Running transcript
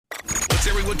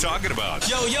everyone talking about?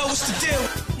 Yo, what's the deal?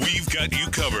 We've got you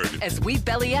covered As we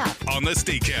belly up on the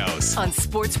Steakhouse. on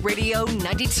Sports Radio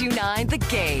 92.9 The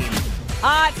Game.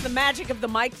 It's the magic of the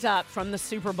mic'd up from the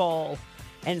Super Bowl.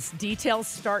 And details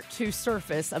start to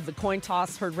surface of the coin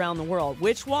toss heard around the world,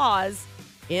 which was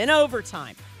in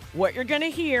overtime. What you're going to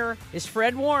hear is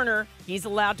Fred Warner. He's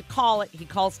allowed to call it. He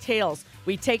calls tails.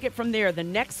 We take it from there. The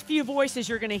next few voices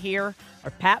you're going to hear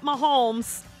are Pat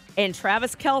Mahomes and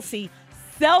Travis Kelce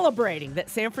celebrating that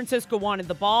San Francisco wanted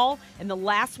the ball. And the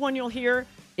last one you'll hear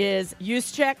is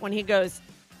Juszcyk when he goes,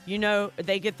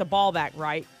 they get the ball back,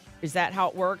 right? Is that how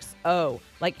it works?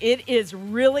 It is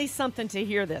really something to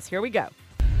hear this. Here we go.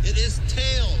 It is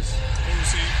tails.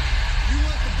 You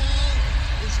want the ball,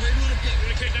 which way do you want to kick? We're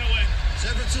going to kick that way.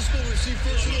 San Francisco will receive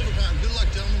first in overtime. Good luck,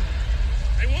 gentlemen.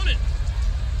 They want it.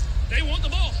 They want the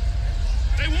ball.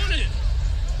 They wanted it.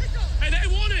 Hey, they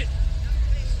want it.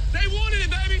 They wanted it,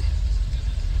 baby.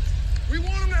 We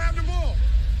want them to have the ball.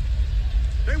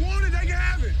 They want it, they can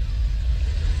have it.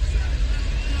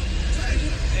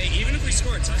 Hey, even if we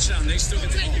score a touchdown, they still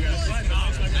get the ball.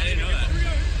 I didn't know that.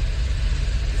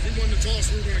 If we won the toss,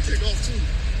 we were going to kick off, too.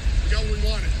 We got what we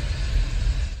wanted.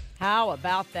 How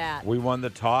about that? We won the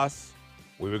toss.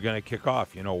 We were going to kick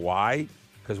off. You know why?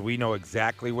 Because we know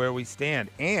exactly where we stand.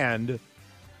 And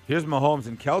here's Mahomes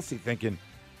and Kelce thinking,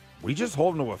 we just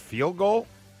hold them to a field goal?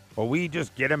 Or we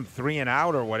just get him 3 and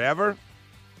out or whatever?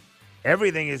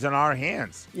 Everything is in our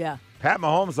hands. Yeah. Pat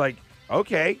Mahomes like,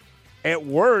 okay, at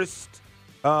worst,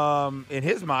 in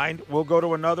his mind, we'll go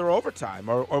to another overtime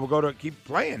or we'll go to keep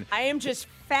playing. I am just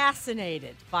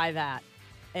fascinated by that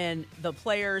and the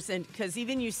players. And because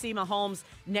even you see Mahomes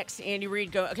next to Andy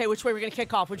Reid go, okay, which way we're going to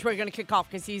kick off? Which way we're going to kick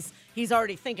off? Because he's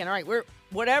already thinking, all right,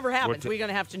 whatever happens, we're going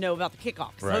to have to know about the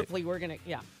kickoff. Right. Hopefully we're going to,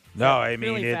 yeah. No, I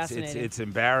mean, really it's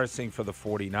embarrassing for the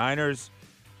 49ers.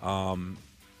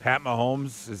 Pat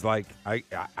Mahomes is like,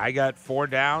 I got 4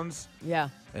 downs. Yeah.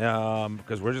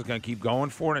 Because we're just going to keep going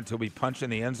for it until we punch in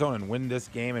the end zone and win this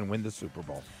game and win the Super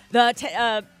Bowl.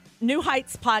 The New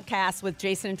Heights podcast with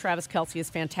Jason and Travis Kelce is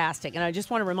fantastic. And I just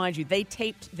want to remind you, they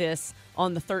taped this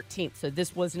on the 13th. So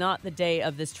this was not the day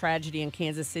of this tragedy in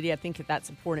Kansas City. I think that's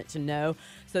important to know.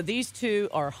 So these two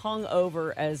are hung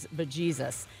over as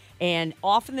bejesus. And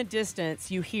off in the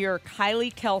distance, you hear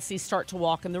Kylie Kelce start to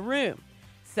walk in the room.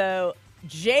 So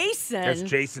That's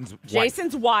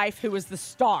Jason's wife, who was the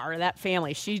star of that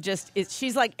family.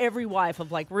 She's like every wife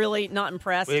of like really not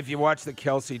impressed. If you watch the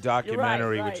Kelce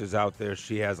documentary, right. which is out there,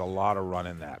 she has a lot of run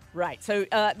in that. Right. So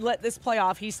let this play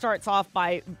off. He starts off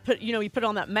by he put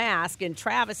on that mask, and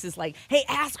Travis is like, "Hey,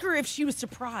 ask her if she was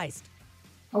surprised."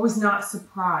 I was not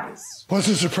surprised.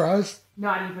 Wasn't surprised?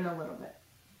 Not even a little bit.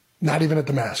 Not even at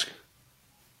the mask.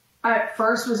 At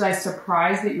first, was I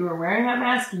surprised that you were wearing that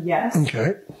mask? Yes.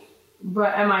 Okay.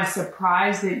 But am I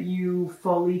surprised that you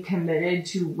fully committed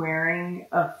to wearing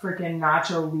a freaking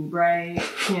Nacho Libre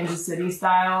Kansas City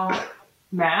style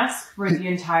mask for the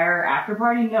entire after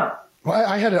party? No. Well,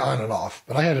 I had it on and off,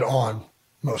 but I had it on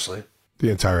mostly. The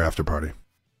entire after party.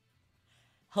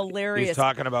 Hilarious. He's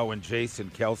talking about when Jason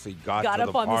Kelce got to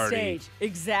up the on party. the stage.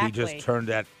 Exactly.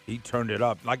 He turned it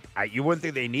up. Like you wouldn't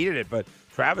think they needed it, but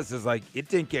Travis is like, it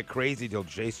didn't get crazy till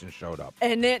Jason showed up.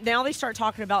 And then now they start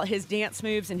talking about his dance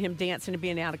moves and him dancing and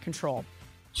being out of control.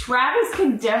 Travis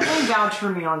can definitely vouch for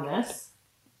me on this.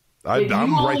 I'm right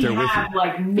there with you. You have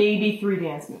like maybe 3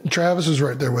 dance moves. Travis is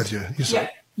right there with you. Yeah.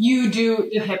 You do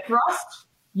the hip thrust.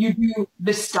 You do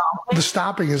the stomping. The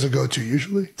stomping is a go-to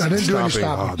usually. I didn't do any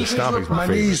stomping. Oh, the stomping's my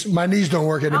favorite. My knees don't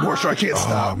work anymore, so I can't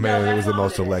stop. Oh, man, No, it was the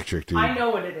most that's not what it is. electric, dude. I know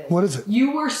what it is. What is it?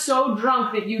 You were so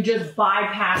drunk that you just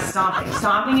bypassed stomping.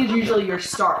 Stomping is usually your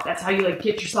start. That's how you like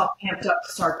get yourself amped up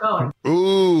to start going.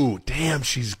 Ooh, damn,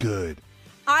 she's good.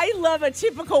 I love a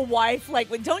typical wife. Like,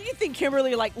 don't you think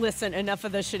Kimberly, like, listen, enough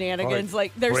of the shenanigans?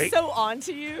 Like, they're so on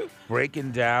to you.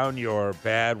 Breaking down your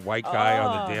bad white guy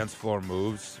on the dance floor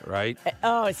moves, right?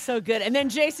 Oh, it's so good. And then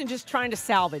Jason just trying to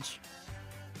salvage.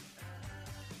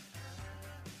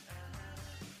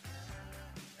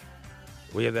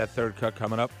 We have that third cut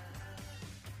coming up.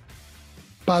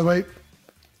 By the way,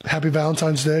 happy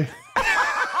Valentine's Day.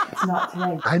 It's not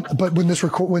today. But when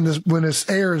this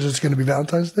airs, it's going to be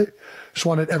Valentine's Day. Just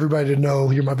wanted everybody to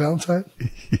know you're my Valentine.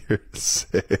 You're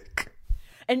sick.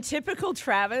 And typical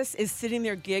Travis is sitting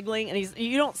there giggling,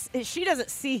 and she doesn't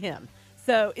see him.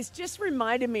 So it's just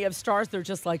reminded me of stars that are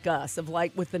just like us, of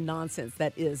like with the nonsense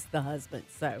that is the husband.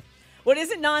 So what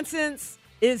isn't nonsense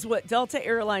is what Delta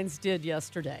Airlines did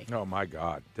yesterday. Oh, my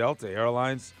God. Delta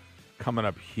Airlines coming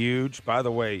up huge. By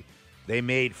the way, they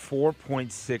made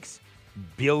 $4.6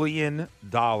 billion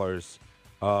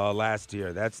last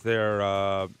year. That's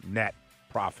their net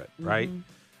profit, right?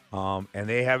 And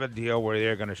they have a deal where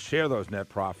they're going to share those net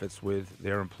profits with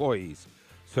their employees.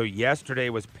 So yesterday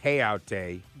was payout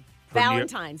day.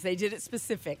 Valentine's. They did it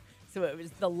specific. So it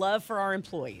was the love for our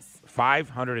employees.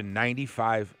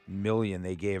 $595 million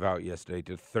they gave out yesterday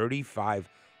to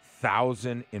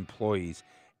 35,000 employees.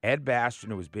 Ed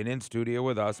Bastian, who has been in studio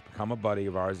with us, become a buddy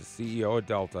of ours, the CEO of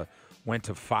Delta, went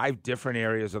to 5 different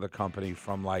areas of the company,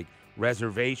 from like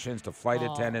reservations to flight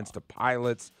attendants to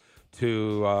pilots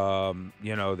to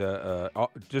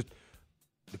just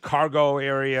the cargo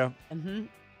area,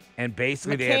 and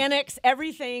basically mechanics,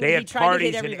 everything. They had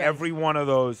parties, and every one of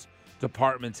those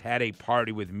departments had a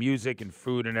party with music and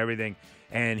food and everything.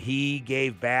 And he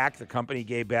gave back. The company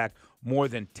gave back more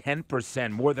than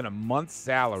 10%, more than a month's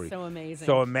salary. So amazing.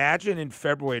 So imagine in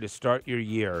February to start your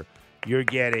year, you're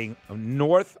getting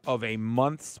north of a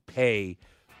month's pay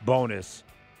bonus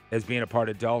as being a part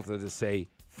of Delta to say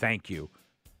thank you.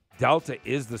 Delta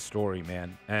is the story,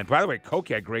 man. And by the way, Coke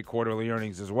had great quarterly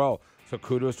earnings as well. So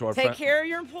kudos to our Take care of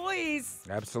your employees.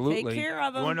 Absolutely. Take care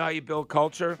of them. You want to know how you build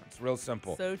culture? It's real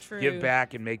simple. So true. Give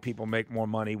back and make people make more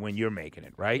money when you're making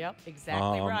it, right? Yep,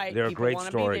 exactly right. They're People a great wanna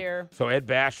story. Be there. So Ed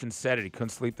Bastian said it. He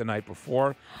couldn't sleep the night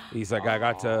before. He's like, I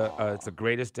got to, it's the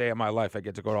greatest day of my life. I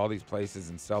get to go to all these places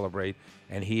and celebrate.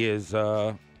 And he is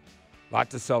a lot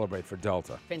to celebrate for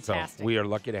Delta. Fantastic. So we are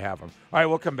lucky to have him. All right,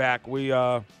 we'll come back.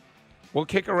 We'll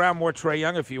kick around more Trae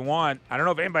Young if you want. I don't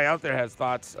know if anybody out there has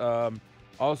thoughts.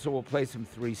 Also, we'll play some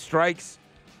 3 strikes.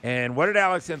 And what did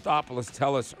Alex Anthopoulos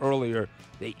tell us earlier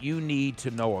that you need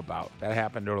to know about? That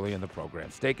happened early in the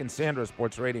program. Steak and Sandra,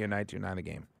 Sports Radio 92.9 The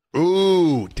Game.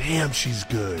 Ooh, damn, she's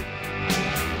good.